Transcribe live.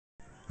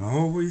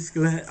Always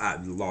glad. I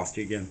lost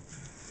you again.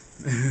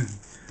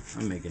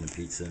 I'm making a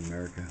pizza in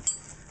America.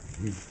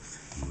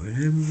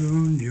 Whatever's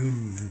on your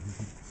mind.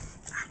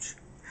 Ouch.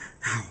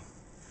 Ow.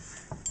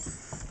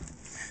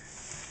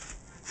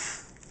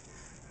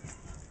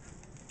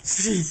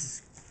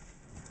 Jeez.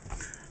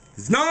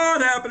 It's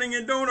not happening.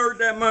 It don't hurt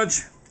that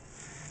much.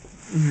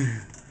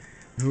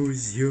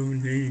 Who's your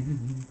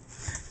name?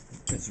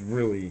 It's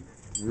really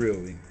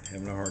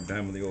having a hard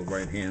time with the old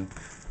right hand.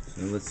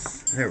 So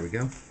there we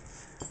go.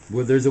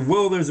 Well, there's a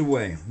will, there's a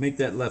way. Make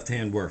that left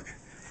hand work,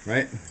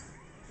 right?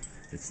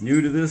 It's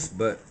new to this,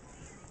 but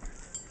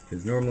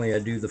because normally I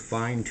do the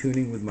fine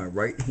tuning with my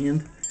right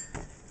hand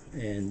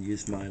and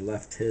use my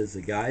left as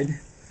a guide.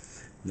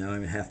 Now I'm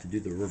going to have to do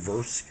the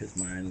reverse because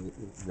my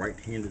right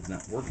hand is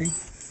not working.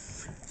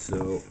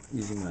 So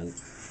using my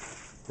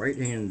right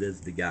hand as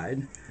the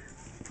guide,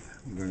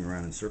 I'm going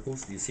around in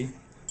circles. Do you see?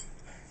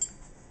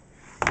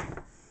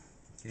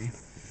 Okay.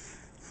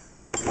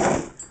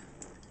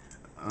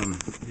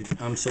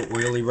 I'm so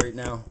oily right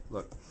now.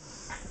 Look.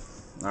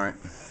 Alright.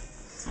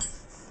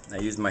 I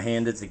use my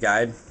hand as a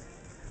guide.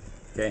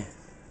 Okay.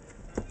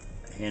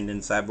 Hand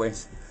in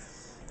sideways.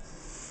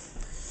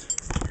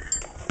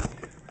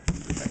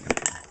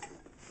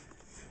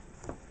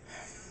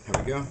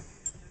 There we go.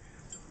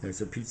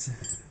 There's a pizza.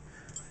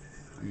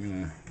 I'm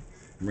going to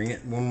bring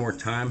it one more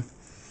time.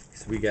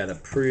 So we got a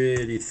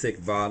pretty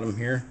thick bottom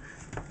here.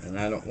 And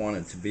I don't want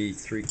it to be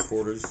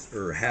 3/4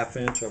 or 1/2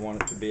 inch. I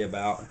want it to be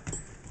about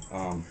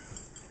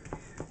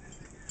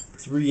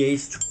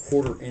 3/8 to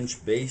 1/4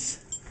 inch base.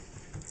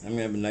 I'm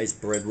gonna have a nice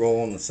bread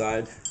roll on the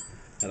side.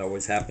 That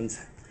always happens.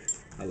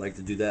 I like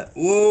to do that.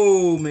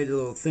 Whoa, made it a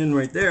little thin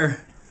right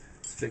there.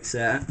 Let's fix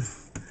that.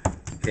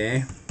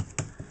 Okay.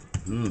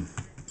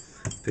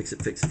 Fix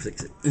it.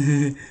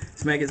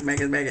 Smack it.